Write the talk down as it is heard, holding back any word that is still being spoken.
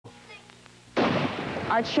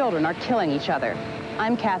Our children are killing each other.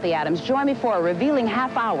 I'm Kathy Adams. Join me for a revealing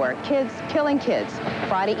half hour, Kids Killing Kids,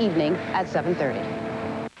 Friday evening at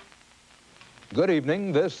 7:30. Good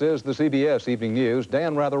evening. This is the CBS Evening News.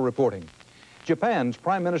 Dan Rather reporting. Japan's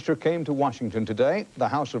Prime Minister came to Washington today. The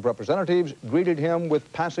House of Representatives greeted him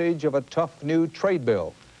with passage of a tough new trade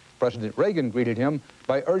bill. President Reagan greeted him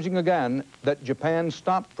by urging again that Japan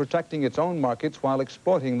stop protecting its own markets while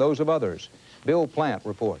exploiting those of others. Bill Plant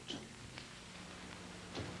reports.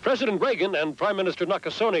 President Reagan and Prime Minister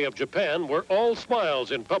Nakasone of Japan were all smiles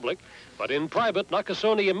in public, but in private,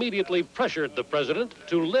 Nakasone immediately pressured the president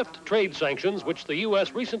to lift trade sanctions which the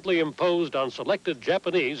U.S. recently imposed on selected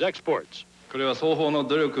Japanese exports.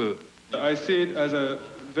 I see it as a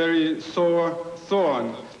very sore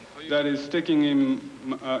thorn that is sticking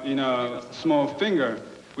in a small finger.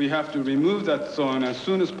 We have to remove that thorn as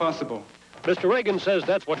soon as possible. Mr. Reagan says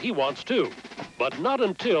that's what he wants too, but not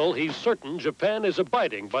until he's certain Japan is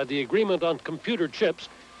abiding by the agreement on computer chips,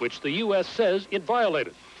 which the U.S. says it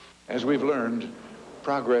violated. As we've learned,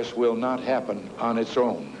 progress will not happen on its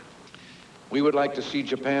own. We would like to see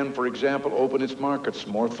Japan, for example, open its markets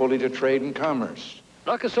more fully to trade and commerce.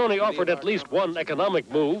 Nakasone offered at least one economic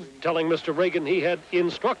move, telling Mr. Reagan he had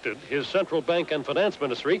instructed his central bank and finance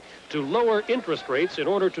ministry to lower interest rates in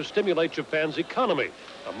order to stimulate Japan's economy,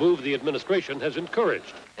 a move the administration has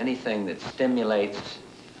encouraged. Anything that stimulates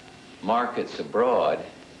markets abroad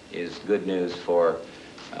is good news for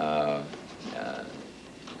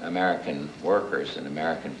American workers and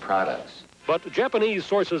American products. But Japanese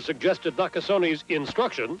sources suggested Nakasone's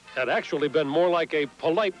instruction had actually been more like a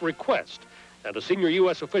polite request. And a senior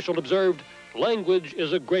U.S. official observed, language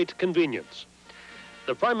is a great convenience.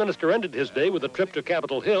 The Prime Minister ended his day with a trip to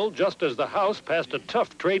Capitol Hill just as the House passed a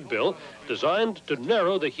tough trade bill designed to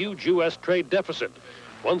narrow the huge U.S. trade deficit.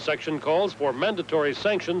 One section calls for mandatory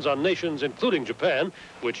sanctions on nations, including Japan,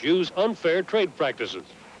 which use unfair trade practices.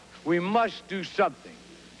 We must do something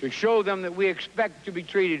to show them that we expect to be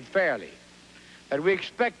treated fairly, that we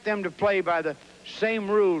expect them to play by the same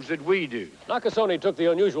rules that we do. Nakasone took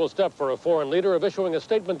the unusual step for a foreign leader of issuing a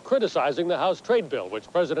statement criticizing the House trade bill,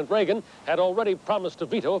 which President Reagan had already promised to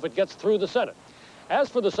veto if it gets through the Senate. As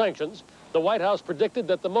for the sanctions, the White House predicted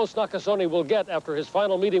that the most Nakasone will get after his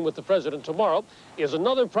final meeting with the president tomorrow is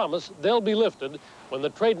another promise they'll be lifted when the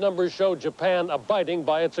trade numbers show Japan abiding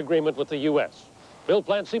by its agreement with the U.S. Bill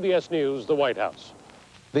Plant, CBS News, the White House.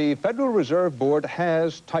 The Federal Reserve Board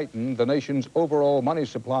has tightened the nation's overall money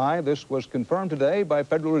supply. This was confirmed today by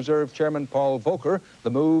Federal Reserve Chairman Paul Volcker.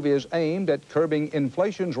 The move is aimed at curbing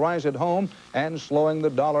inflation's rise at home and slowing the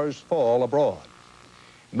dollar's fall abroad.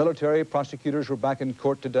 Military prosecutors were back in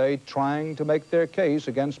court today trying to make their case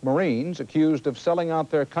against Marines accused of selling out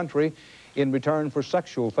their country in return for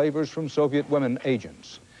sexual favors from Soviet women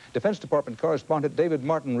agents. Defense Department correspondent David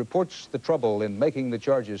Martin reports the trouble in making the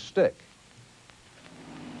charges stick.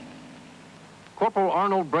 Corporal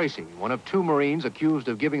Arnold Bracey, one of two Marines accused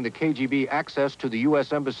of giving the KGB access to the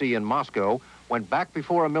U.S. Embassy in Moscow, went back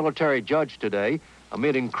before a military judge today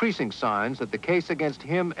amid increasing signs that the case against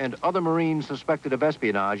him and other Marines suspected of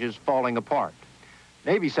espionage is falling apart.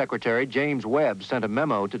 Navy Secretary James Webb sent a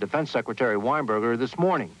memo to Defense Secretary Weinberger this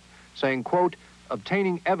morning, saying, quote,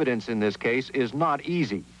 obtaining evidence in this case is not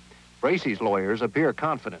easy. Bracey's lawyers appear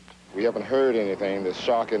confident. We haven't heard anything that's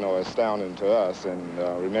shocking or astounding to us and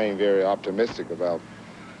remain very optimistic about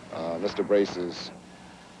Mr. Bracey's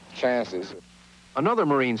chances. Another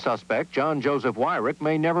Marine suspect, John Joseph Wyrick,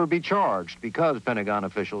 may never be charged because Pentagon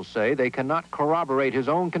officials say they cannot corroborate his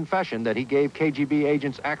own confession that he gave KGB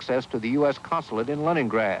agents access to the U.S. consulate in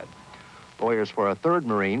Leningrad. Lawyers for a third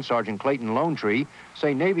Marine, Sergeant Clayton Lonetree,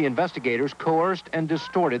 say Navy investigators coerced and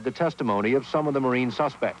distorted the testimony of some of the Marine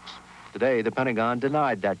suspects. Today, the Pentagon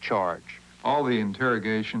denied that charge. All the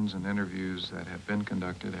interrogations and interviews that have been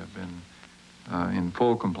conducted have been in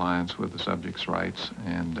full compliance with the subject's rights,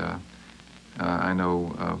 and I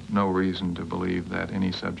know of no reason to believe that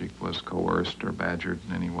any subject was coerced or badgered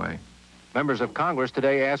in any way. Members of Congress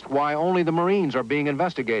today asked why only the Marines are being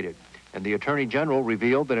investigated, and the Attorney General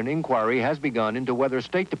revealed that an inquiry has begun into whether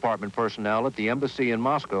State Department personnel at the embassy in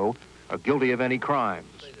Moscow are guilty of any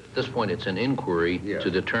crimes. At this point, it's an inquiry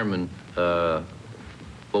to determine,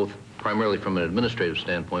 both primarily from an administrative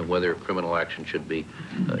standpoint, whether criminal action should be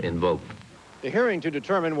invoked. The hearing to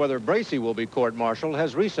determine whether Bracey will be court-martialed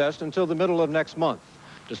has recessed until the middle of next month.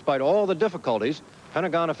 Despite all the difficulties,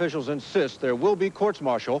 Pentagon officials insist there will be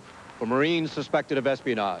courts-martial for Marines suspected of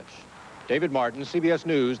espionage. David Martin, CBS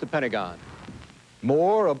News, the Pentagon.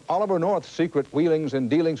 More of Oliver North's secret wheelings and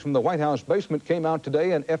dealings from the White House basement came out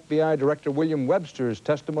today in FBI Director William Webster's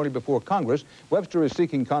testimony before Congress. Webster is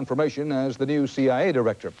seeking confirmation as the new CIA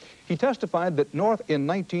director. He testified that North in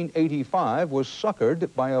 1985 was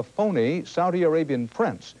suckered by a phony Saudi Arabian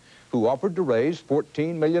prince who offered to raise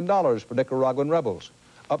 $14 million for Nicaraguan rebels.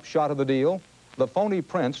 Upshot of the deal, the phony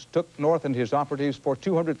prince took North and his operatives for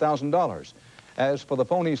 $200,000. As for the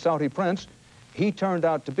phony Saudi prince, he turned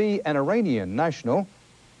out to be an Iranian national.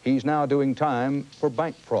 He's now doing time for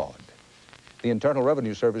bank fraud. The Internal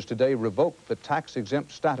Revenue Service today revoked the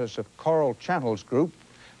tax-exempt status of Carl Channel's group.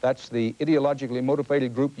 That's the ideologically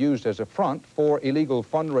motivated group used as a front for illegal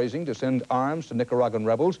fundraising to send arms to Nicaraguan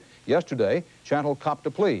rebels. Yesterday, Channel copped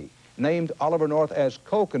a plea, named Oliver North as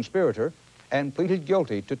co-conspirator, and pleaded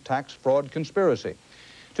guilty to tax fraud conspiracy.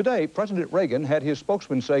 Today, President Reagan had his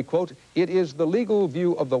spokesman say, quote, "It is the legal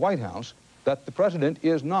view of the White House that the president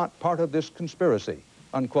is not part of this conspiracy,"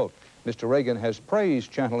 unquote. Mr. Reagan has praised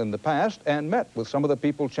Channel in the past and met with some of the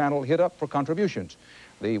people Channel hit up for contributions.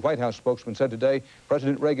 The White House spokesman said today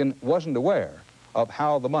President Reagan wasn't aware of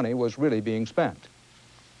how the money was really being spent.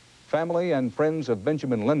 Family and friends of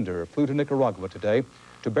Benjamin Linder flew to Nicaragua today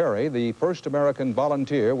to bury the first American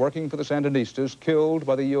volunteer working for the Sandinistas killed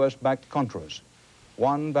by the U.S.-backed Contras.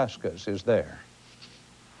 Juan Vasquez is there.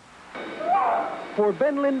 For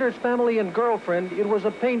Ben Linder's family and girlfriend, it was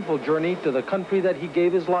a painful journey to the country that he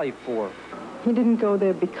gave his life for. He didn't go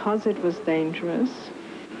there because it was dangerous.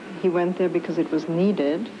 He went there because it was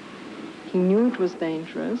needed. He knew it was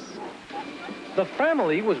dangerous. The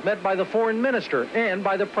family was met by the foreign minister and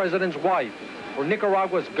by the president's wife. For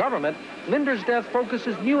Nicaragua's government, Linder's death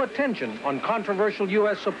focuses new attention on controversial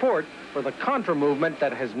U.S. support for the Contra movement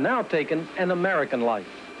that has now taken an American life.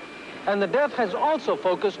 And the death has also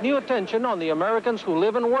focused new attention on the Americans who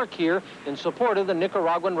live and work here in support of the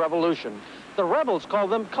Nicaraguan revolution. The rebels call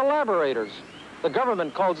them collaborators. The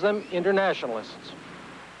government calls them internationalists.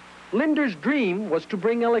 Linder's dream was to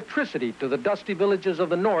bring electricity to the dusty villages of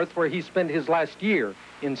the north where he spent his last year.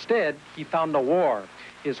 Instead, he found a war.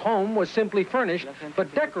 His home was simply furnished,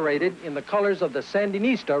 but decorated in the colors of the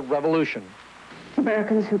Sandinista revolution.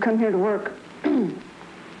 Americans who come here to work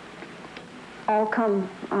all come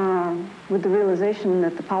with the realization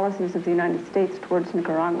that the policies of the United States towards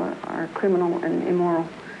Nicaragua are criminal and immoral.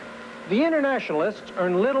 The internationalists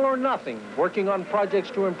earn little or nothing working on projects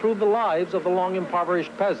to improve the lives of the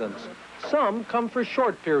long-impoverished peasants. Some come for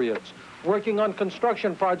short periods, working on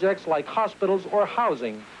construction projects like hospitals or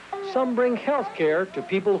housing. Some bring health care to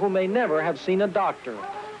people who may never have seen a doctor.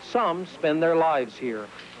 Some spend their lives here.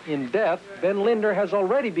 In death, Ben Linder has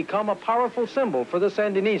already become a powerful symbol for the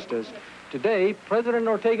Sandinistas. Today, President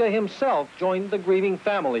Ortega himself joined the grieving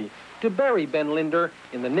family to bury Ben Linder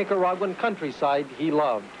in the Nicaraguan countryside he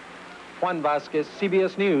loved. Juan Vasquez,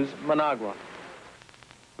 CBS News, Managua.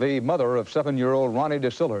 The mother of 7-year-old Ronnie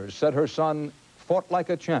DeSillers said her son fought like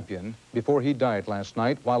a champion before he died last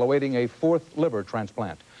night while awaiting a 4th liver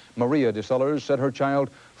transplant. Maria DeSillers said her child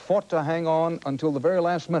fought to hang on until the very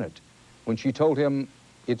last minute when she told him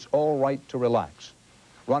it's all right to relax.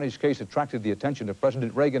 Ronnie's case attracted the attention of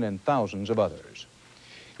President Reagan and thousands of others.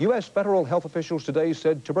 U.S. federal health officials today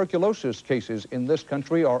said tuberculosis cases in this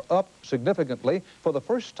country are up significantly for the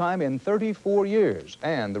first time in 34 years.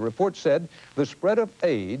 And the report said the spread of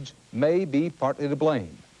AIDS may be partly to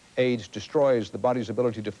blame. AIDS destroys the body's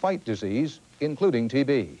ability to fight disease, including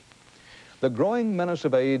TB. The growing menace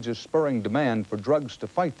of AIDS is spurring demand for drugs to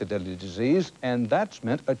fight the deadly disease, and that's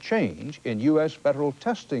meant a change in U.S. federal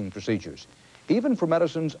testing procedures, even for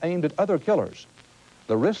medicines aimed at other killers.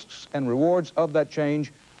 The risks and rewards of that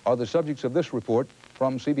change are the subjects of this report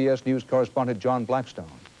from CBS News correspondent John Blackstone.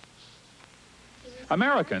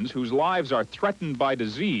 Americans whose lives are threatened by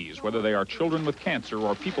disease, whether they are children with cancer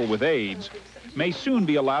or people with AIDS, may soon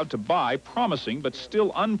be allowed to buy promising but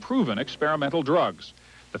still unproven experimental drugs.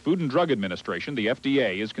 The Food and Drug Administration, the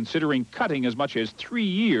FDA, is considering cutting as much as 3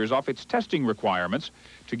 years off its testing requirements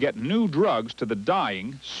to get new drugs to the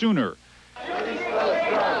dying sooner.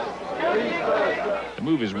 The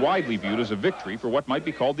move is widely viewed as a victory for what might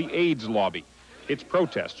be called the AIDS lobby. Its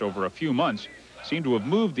protests over a few months seem to have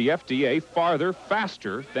moved the FDA farther,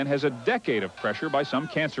 faster than has a decade of pressure by some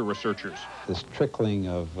cancer researchers. This trickling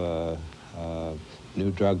of new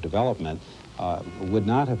drug development would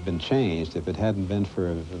not have been changed if it hadn't been for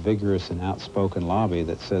a vigorous and outspoken lobby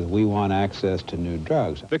that says we want access to new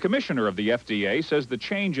drugs. The commissioner of the FDA says the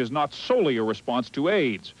change is not solely a response to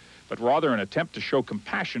AIDS, but rather an attempt to show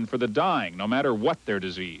compassion for the dying, no matter what their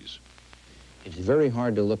disease. It's very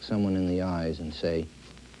hard to look someone in the eyes and say,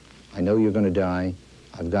 I know you're going to die,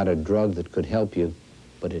 I've got a drug that could help you,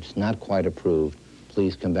 but it's not quite approved.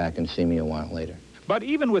 please come back and see me a while later. But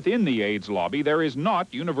even within the AIDS lobby, there is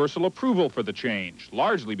not universal approval for the change,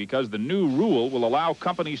 largely because the new rule will allow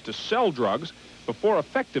companies to sell drugs before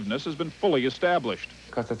effectiveness has been fully established.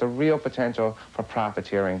 Because there's a real potential for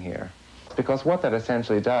profiteering here. Because what that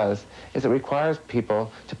essentially does is it requires people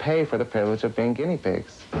to pay for the privilege of being guinea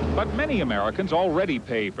pigs. But many Americans already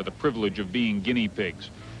pay for the privilege of being guinea pigs.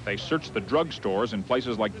 They search the drugstores in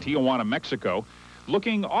places like Tijuana, Mexico,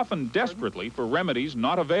 looking often desperately for remedies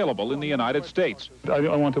not available in the United States. I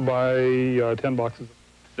want to buy 10 boxes.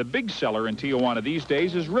 The big seller in Tijuana these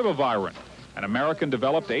days is ribavirin, an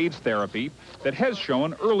American-developed AIDS therapy that has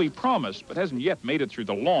shown early promise, but hasn't yet made it through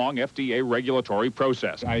the long FDA regulatory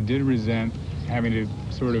process. I did resent having to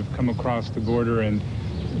sort of come across the border and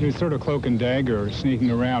sort of cloak and dagger,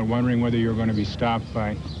 sneaking around, wondering whether you're going to be stopped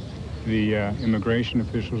by the immigration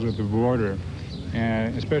officials at the border,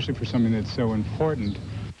 and especially for something that's so important.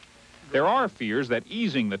 There are fears that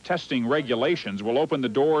easing the testing regulations will open the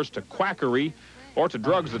doors to quackery or to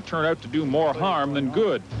drugs that turn out to do more harm than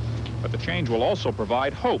good. But the change will also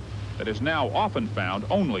provide hope that is now often found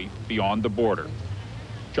only beyond the border.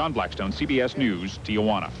 John Blackstone, CBS News,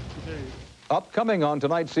 Tijuana. Upcoming on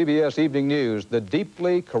tonight's CBS Evening News, the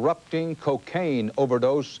deeply corrupting cocaine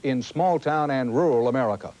overdose in small-town and rural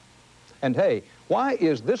America. And hey, why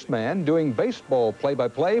is this man doing baseball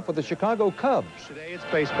play-by-play for the Chicago Cubs? Today it's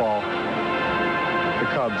baseball, the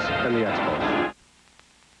Cubs and the Expos.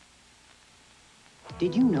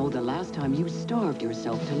 Did you know the last time you starved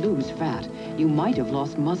yourself to lose fat, you might have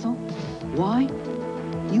lost muscle? Why?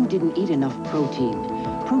 You didn't eat enough protein.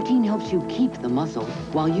 Protein helps you keep the muscle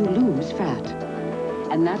while you lose fat.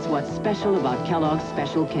 And that's what's special about Kellogg's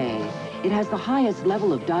Special K. It has the highest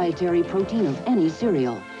level of dietary protein of any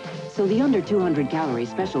cereal. So the under 200-calorie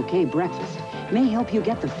Special K breakfast may help you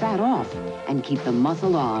get the fat off and keep the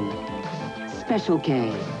muscle on. Special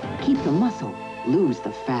K. Keep the muscle, lose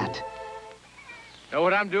the fat. Know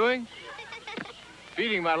what I'm doing?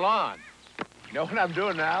 Feeding my lawn. You know what I'm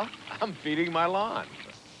doing now? I'm feeding my lawn.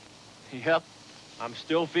 Yep, I'm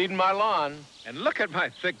still feeding my lawn. And look at my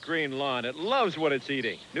thick green lawn. It loves what it's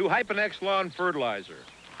eating. New Hyponex lawn fertilizer.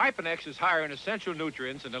 Hyponex is higher in essential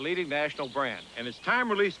nutrients than the leading national brand, and its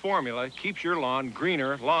time-release formula keeps your lawn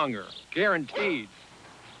greener longer. Guaranteed.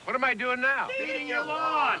 What am I doing now? Feeding your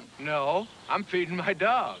lawn! No, I'm feeding my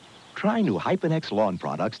dog. Try new Hyponex lawn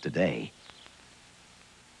products today.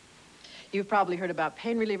 You've probably heard about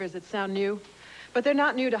pain relievers that sound new, but they're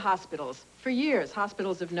not new to hospitals. For years,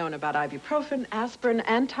 hospitals have known about ibuprofen, aspirin,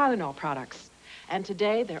 and Tylenol products. And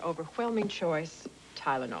today, their overwhelming choice,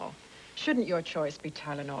 Tylenol. Shouldn't your choice be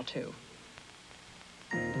Tylenol, too?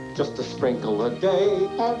 Just a sprinkle a day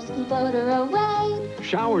helps keep odor away.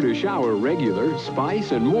 Shower to shower regular,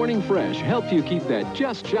 spice, and morning fresh help you keep that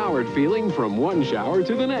just showered feeling from one shower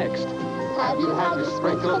to the next. Have you had your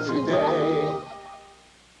sprinkle today?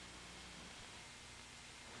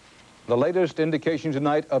 The latest indication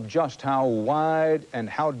tonight of just how wide and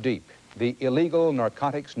how deep the illegal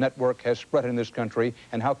narcotics network has spread in this country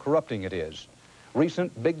and how corrupting it is.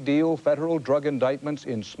 Recent big deal federal drug indictments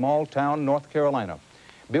in small town North Carolina.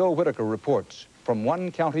 Bill Whitaker reports from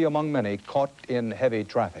one county among many caught in heavy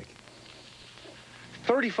traffic.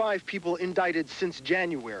 35 people indicted since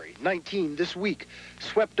January, 19 this week,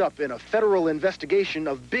 swept up in a federal investigation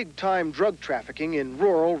of big-time drug trafficking in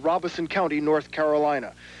rural Robeson County, North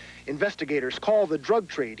Carolina. Investigators call the drug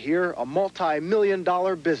trade here a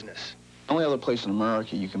multi-million-dollar business. The only other place in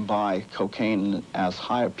America you can buy cocaine as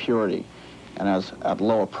high a purity and at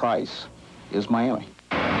lower price is Miami.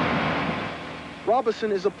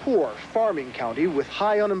 Robeson is a poor farming county with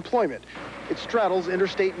high unemployment. It straddles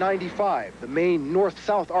Interstate 95, the main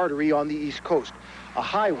north-south artery on the East Coast, a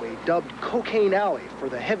highway dubbed Cocaine Alley for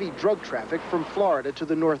the heavy drug traffic from Florida to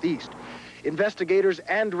the northeast. Investigators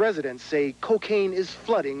and residents say cocaine is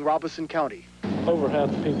flooding Robeson County. Over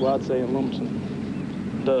half the people, I'd say, in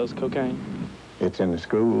Lumberton does cocaine. It's in the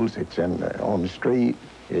schools, it's on the street,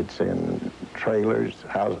 it's in trailers,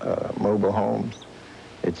 mobile homes,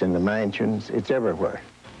 it's in the mansions, it's everywhere.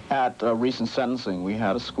 At recent sentencing, we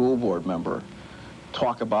had a school board member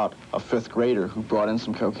talk about a fifth grader who brought in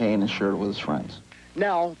some cocaine and shared it with his friends.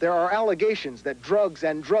 Now, there are allegations that drugs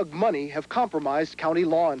and drug money have compromised county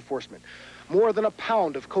law enforcement. More than a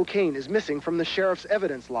pound of cocaine is missing from the sheriff's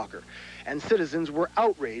evidence locker, and citizens were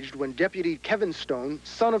outraged when Deputy Kevin Stone,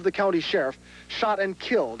 son of the county sheriff, shot and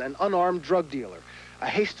killed an unarmed drug dealer. A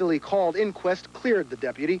hastily called inquest cleared the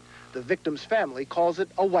deputy. The victim's family calls it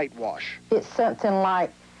a whitewash. It's something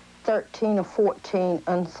like 13 or 14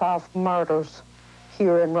 unsolved murders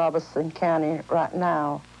here in Robeson County right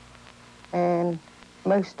now, and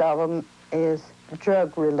most of them is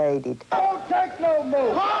drug-related. Don't take no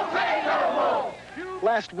more! Don't take no more!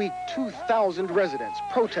 Last week, 2,000 residents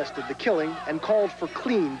protested the killing and called for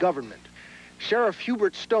clean government. Sheriff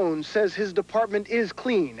Hubert Stone says his department is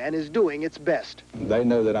clean and is doing its best. They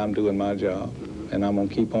know that I'm doing my job, and I'm going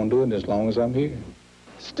to keep on doing it as long as I'm here.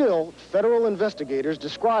 Still, federal investigators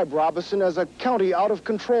describe Robinson as a county out of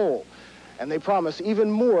control, and they promise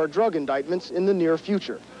even more drug indictments in the near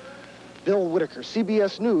future. Bill Whitaker,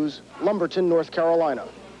 CBS News, Lumberton, North Carolina.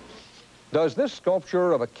 Does this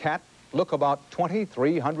sculpture of a cat look about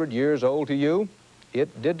 2,300 years old to you?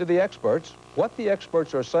 It did to the experts. What the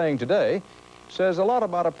experts are saying today says a lot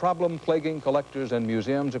about a problem plaguing collectors and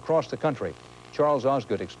museums across the country. Charles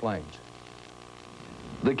Osgood explains.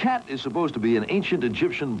 The cat is supposed to be an ancient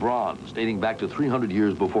Egyptian bronze dating back to 300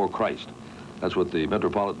 years before Christ. That's what the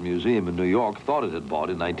Metropolitan Museum in New York thought it had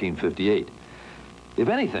bought in 1958. If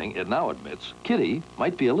anything, it now admits, Kitty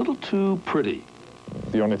might be a little too pretty.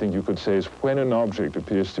 The only thing you could say is when an object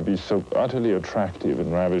appears to be so utterly attractive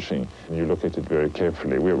and ravishing, and you look at it very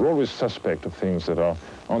carefully, we're always suspect of things that are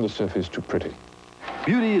on the surface too pretty.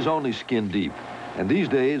 Beauty is only skin deep. And these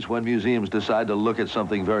days, when museums decide to look at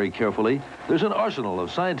something very carefully, there's an arsenal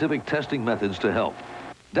of scientific testing methods to help.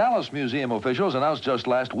 Dallas museum officials announced just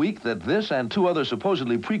last week that this and two other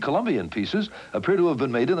supposedly pre-Columbian pieces appear to have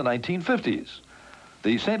been made in the 1950s.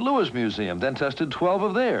 The St. Louis Museum then tested 12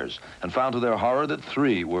 of theirs and found to their horror that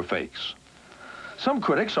 3 were fakes. Some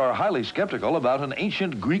critics are highly skeptical about an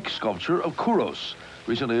ancient Greek sculpture of Kouros,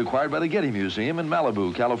 recently acquired by the Getty Museum in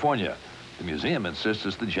Malibu, California. The museum insists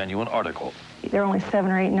it's the genuine article. There are only 7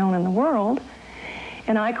 or 8 known in the world,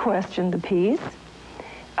 and I questioned the piece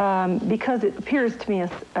because it appears to me as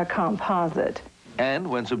a composite. And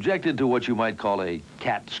when subjected to what you might call a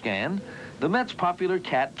CAT scan, the Met's popular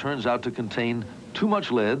cat turns out to contain too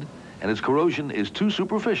much lead, and its corrosion is too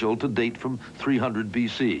superficial to date from 300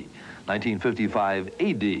 BC. 1955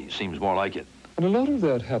 AD seems more like it. And a lot of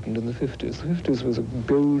that happened in the 50s. The 50s was a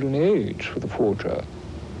golden age for the forger.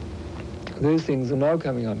 Those things are now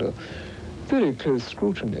coming under very close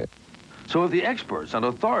scrutiny. So if the experts and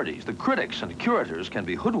authorities, the critics and curators can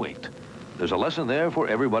be hoodwinked, there's a lesson there for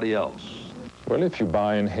everybody else. Well, if you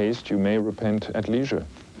buy in haste, you may repent at leisure.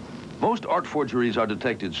 Most art forgeries are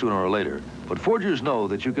detected sooner or later, but forgers know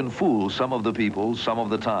that you can fool some of the people some of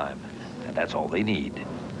the time, and that's all they need.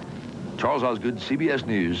 Charles Osgood, CBS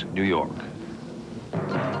News, New York.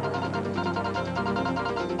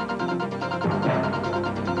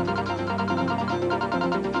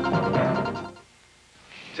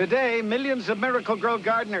 Today, millions of Miracle-Gro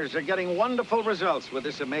gardeners are getting wonderful results with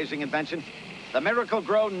this amazing invention, the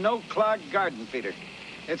Miracle-Gro No-Clog Garden Feeder.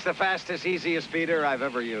 It's the fastest, easiest feeder I've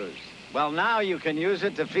ever used. Well, now you can use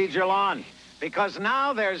it to feed your lawn, because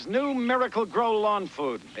now there's new Miracle-Gro lawn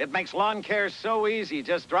food. It makes lawn care so easy.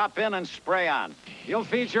 Just drop in and spray on. You'll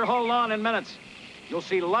feed your whole lawn in minutes. You'll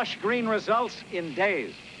see lush green results in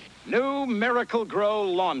days. New Miracle-Gro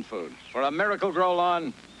lawn food. For a Miracle-Gro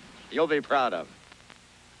lawn you'll be proud of.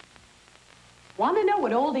 Want to know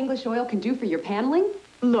what Old English Oil can do for your paneling?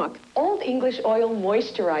 Look, Old English Oil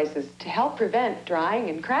moisturizes to help prevent drying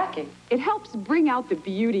and cracking. It helps bring out the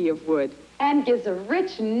beauty of wood and gives a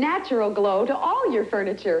rich, natural glow to all your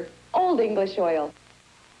furniture. Old English Oil.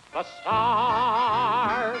 The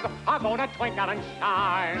stars are gonna twinkle and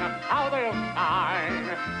shine. How they'll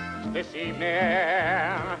shine this evening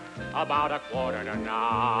about 9:15.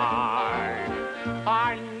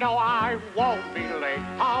 I know I won't be late.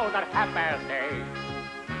 Oh, that 8:30.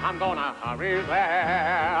 I'm gonna hurry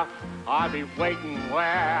there. I'll be waiting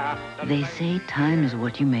where... They say time is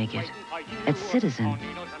what you make it. At Citizen,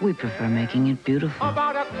 we prefer making it beautiful.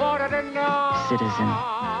 About 8:45. Citizen.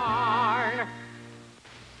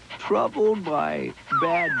 Troubled by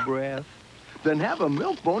bad breath? Then have a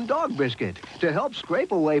Milk-Bone dog biscuit to help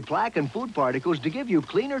scrape away plaque and food particles to give you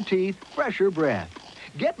cleaner teeth, fresher breath.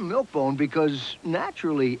 Get Milk-Bone because,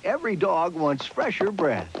 naturally, every dog wants fresher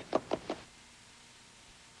breath.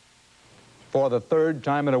 For the 3rd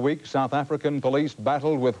time in a week, South African police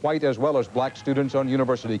battled with white as well as black students on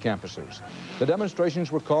university campuses. The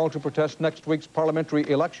demonstrations were called to protest next week's parliamentary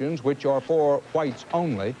elections, which are for whites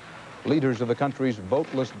only. Leaders of the country's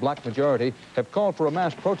voteless black majority have called for a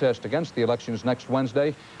mass protest against the elections next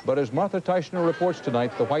Wednesday. But as Martha Teichner reports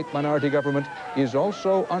tonight, the white minority government is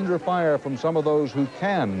also under fire from some of those who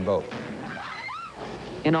can vote.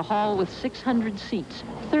 In a hall with 600 seats,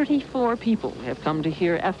 34 people have come to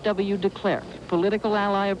hear F.W. de Klerk, political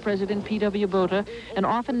ally of President P.W. Botha, and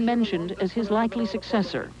often mentioned as his likely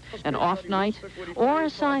successor. An off night, or a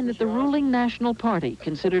sign that the ruling National Party,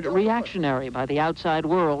 considered reactionary by the outside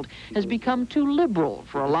world, has become too liberal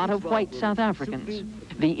for a lot of white South Africans.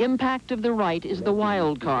 The impact of the right is the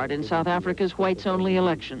wild card in South Africa's whites-only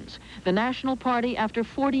elections. The National Party, after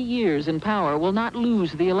 40 years in power, will not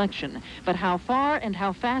lose the election, but how far and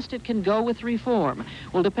how fast it can go with reform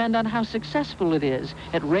will depend on how successful it is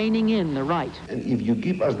at reining in the right. And if you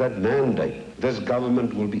give us that mandate, this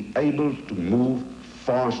government will be able to move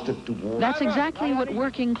faster towards... That's exactly what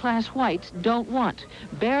working-class whites don't want.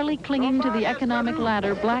 Barely clinging to the economic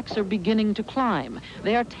ladder blacks are beginning to climb.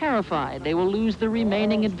 They are terrified they will lose the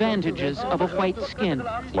remaining advantages of a white skin.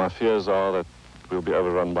 My fears are that we'll be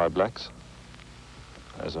overrun by blacks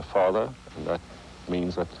as a father, and that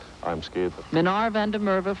means that I'm scared. Minar van der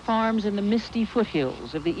Merwe farms in the misty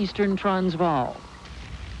foothills of the eastern Transvaal.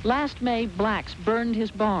 Last May, blacks burned his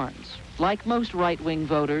barns. Like most right-wing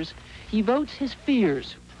voters, he votes his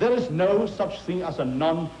fears. There is no such thing as a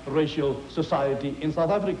non-racial society in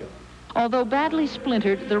South Africa. Although badly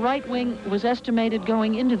splintered, the right wing was estimated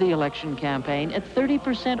going into the election campaign at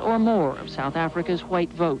 30% or more of South Africa's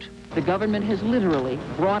white vote. The government has literally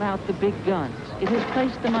brought out the big guns. It has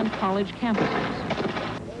placed them on college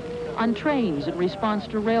campuses, on trains in response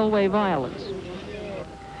to railway violence,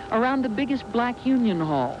 around the biggest black union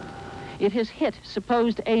hall. It has hit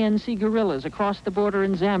supposed ANC guerrillas across the border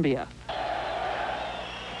in Zambia.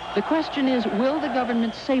 The question is, will the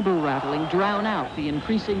government's saber-rattling drown out the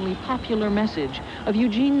increasingly popular message of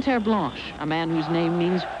Eugene Terblanche, a man whose name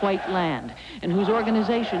means white land, and whose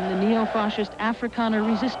organization, the neo-fascist Afrikaner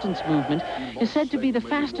Resistance Movement, is said to be the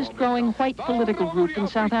fastest-growing white political group in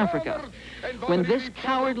South Africa. When this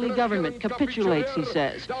cowardly government capitulates, he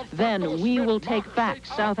says, then we will take back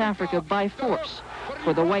South Africa by force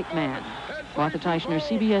for the white man. Martha Teichner,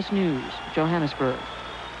 CBS News, Johannesburg.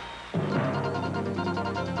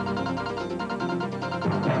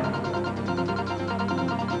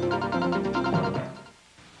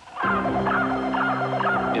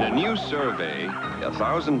 In a new survey,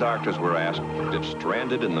 1,000 doctors were asked if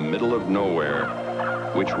stranded in the middle of nowhere,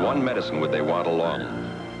 which one medicine would they want along?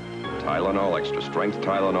 Tylenol, extra strength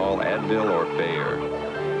Tylenol, Advil, or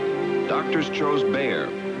Bayer? Doctors chose Bayer,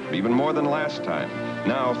 even more than last time.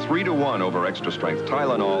 Now 3-to-1 over extra strength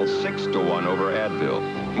Tylenol, 6-to-1 over Advil.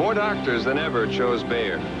 More doctors than ever chose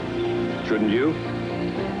Bayer. Shouldn't you?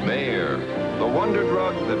 Bayer, the wonder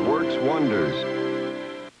drug that works wonders.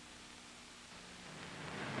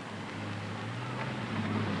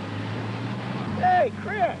 Hey,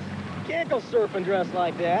 Chris, can't go surfing dressed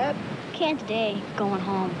like that. Can't today. Going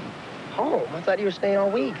home. Home? I thought you were staying all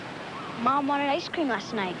week. Mom wanted ice cream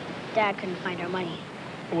last night. Dad couldn't find our money.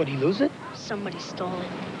 What'd he lose it? Somebody stole it.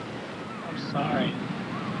 I'm sorry.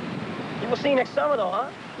 We'll see you next summer, though, huh?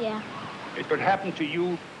 Yeah. It could happen to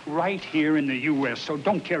you right here in the U.S., so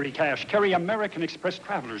don't carry cash. Carry American Express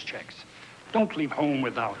traveler's checks. Don't leave home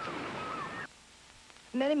without them.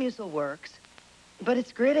 Metamucil works, but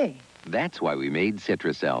it's gritty. That's why we made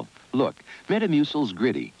Citracel. Look, Metamucil's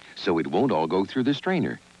gritty, so it won't all go through the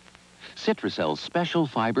strainer. Citracel's special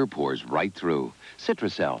fiber pours right through.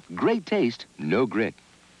 Citracel, great taste, no grit.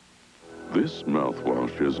 This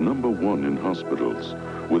mouthwash is #1 in hospitals,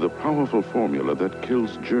 with a powerful formula that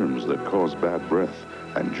kills germs that cause bad breath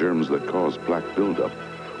and germs that cause plaque buildup.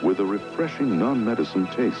 With a refreshing non-medicine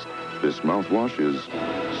taste, this mouthwash is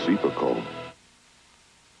Cepacol.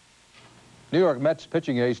 New York Mets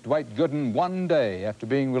pitching ace Dwight Gooden, one day after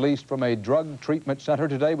being released from a drug treatment center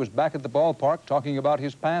today, was back at the ballpark talking about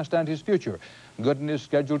his past and his future. Gooden is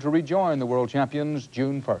scheduled to rejoin the world champions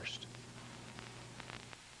June 1st.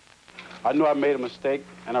 I know I made a mistake,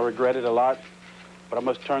 and I regret it a lot, but I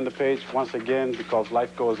must turn the page once again because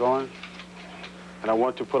life goes on. And I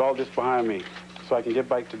want to put all this behind me so I can get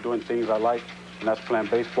back to doing things I like, and that's playing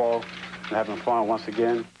baseball and having fun once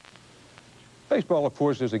again. Baseball, of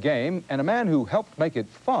course, is a game, and a man who helped make it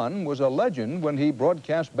fun was a legend when he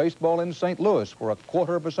broadcast baseball in St. Louis for a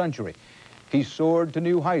quarter of a century. He soared to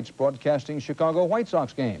new heights broadcasting Chicago White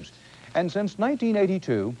Sox games. And since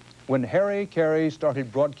 1982, when Harry Carey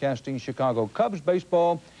started broadcasting Chicago Cubs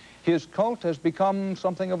baseball, his cult has become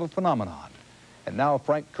something of a phenomenon. And now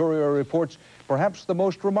Frank Courier reports perhaps the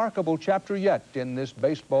most remarkable chapter yet in this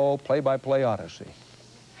baseball play-by-play odyssey.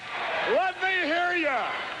 Let me hear ya!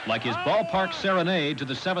 Like his ballpark serenade to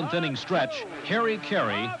the 7th inning stretch, Harry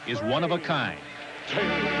Carey is one of a kind. Take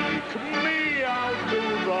me out to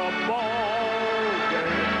the ball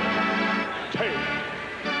game. Take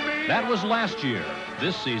me. That was last year.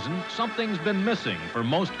 This season, something's been missing for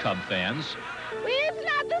most Cub fans. It's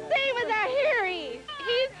not the same as our Harry.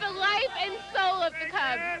 He's the life and soul of the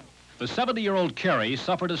Cubs. The 70-year-old Carey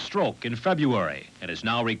suffered a stroke in February and is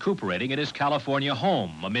now recuperating at his California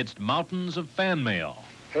home amidst mountains of fan mail.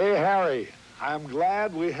 Hey, Harry, I'm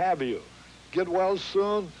glad we have you. Get well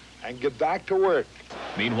soon and get back to work.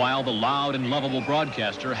 Meanwhile, the loud and lovable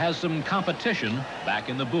broadcaster has some competition back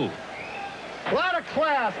in the booth. A lot of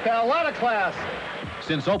class, pal, a lot of class.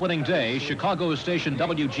 Since opening day, Chicago's station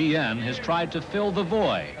WGN has tried to fill the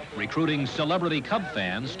void, recruiting celebrity Cub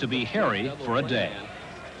fans to be Harry for a day.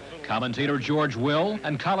 Commentator George Will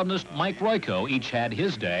and columnist Mike Royko each had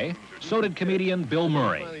his day. So did comedian Bill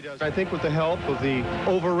Murray. I think with the help of the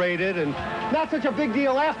overrated and not such a big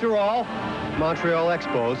deal after all, Montreal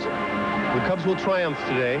Expos, the Cubs will triumph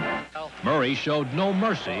today. Murray showed no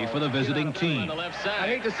mercy for the visiting team. I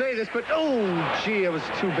hate to say this, but oh, gee, it was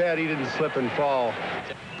too bad he didn't slip and fall.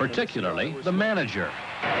 Particularly the manager.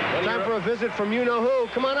 Time for a visit from you-know-who.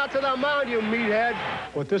 Come on out to the mound, you meathead.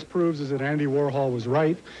 What this proves is that Andy Warhol was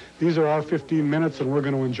right. These are our 15 minutes, and we're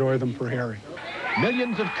going to enjoy them for Harry.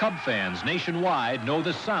 Millions of Cub fans nationwide know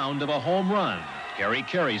the sound of a home run, Harry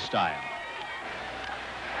Carey style.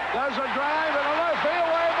 There's a drive and a left field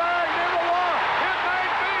way back near the wall. It may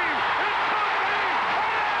be. It could be.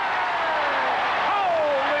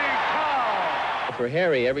 Holy cow! For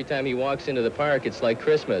Harry, every time he walks into the park, it's like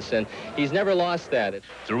Christmas, and he's never lost that.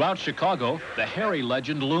 Throughout Chicago, the Harry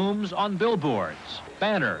legend looms on billboards,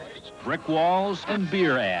 banners, brick walls, and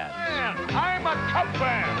beer ads. I'm a Cub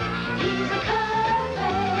fan. He's a Cub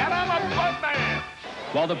fan. And I'm a Cub man.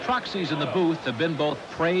 While the proxies in the booth have been both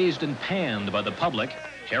praised and panned by the public,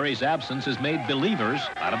 Harry's absence has made believers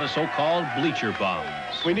out of the so-called bleacher bums.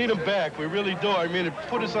 We need him back. We really do. I mean, it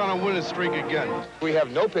put us on a winning streak again. We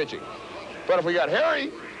have no pitching. But if we got Harry,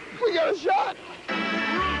 we got a shot.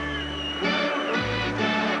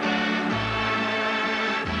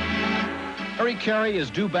 Harry Carey is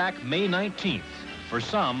due back May 19th. For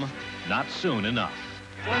some, not soon enough.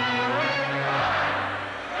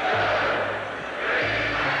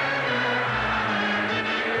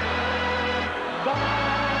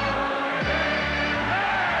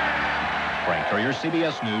 Frank Courier,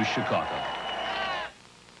 CBS News, Chicago.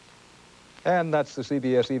 And that's the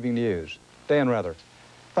CBS Evening News. Dan Rather,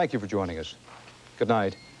 thank you for joining us. Good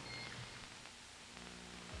night.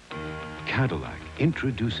 Cadillac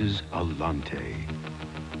introduces Alante.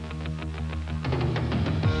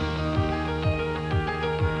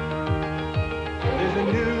 There's a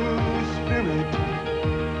new spirit.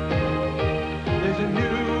 There's a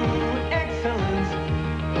new excellence.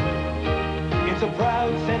 It's a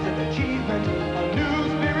proud sense of achievement. A new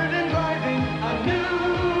spirit in driving. A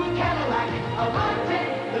new Cadillac Alante.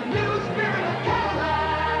 The new spirit of Cadillac.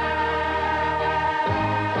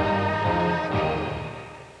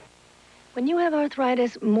 When you have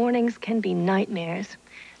arthritis, mornings can be nightmares.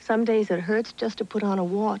 Some days it hurts just to put on a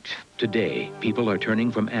watch. Today, people are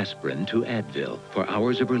turning from aspirin to Advil for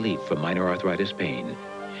hours of relief from minor arthritis pain.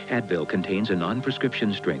 Advil contains a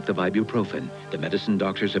non-prescription strength of ibuprofen, the medicine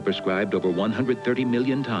doctors have prescribed over 130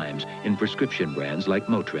 million times in prescription brands like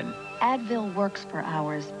Motrin. Advil works for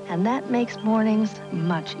hours, and that makes mornings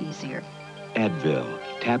much easier. Advil,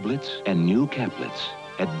 tablets and new caplets,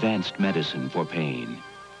 advanced medicine for pain.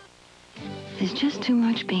 There's just too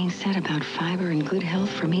much being said about fiber and good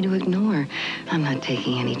health for me to ignore. I'm not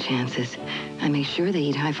taking any chances. I make sure they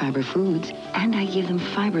eat high-fiber foods, and I give them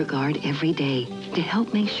Fiber Guard every day to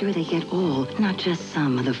help make sure they get all, not just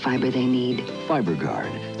some, of the fiber they need. Fiber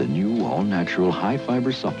Guard, the new all-natural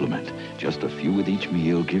high-fiber supplement. Just a few with each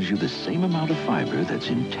meal gives you the same amount of fiber that's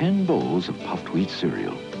in 10 bowls of puffed wheat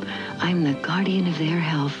cereal. I'm the guardian of their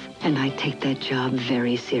health, and I take that job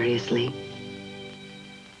very seriously.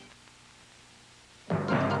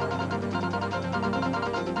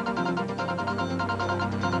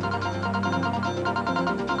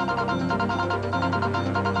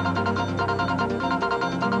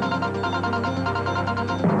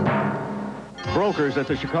 Brokers at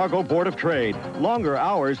the Chicago Board of Trade. Longer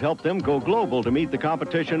hours help them go global to meet the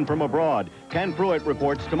competition from abroad. Ken Pruitt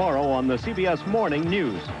reports tomorrow on the CBS Morning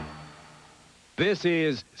News. This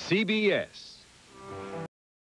is CBS.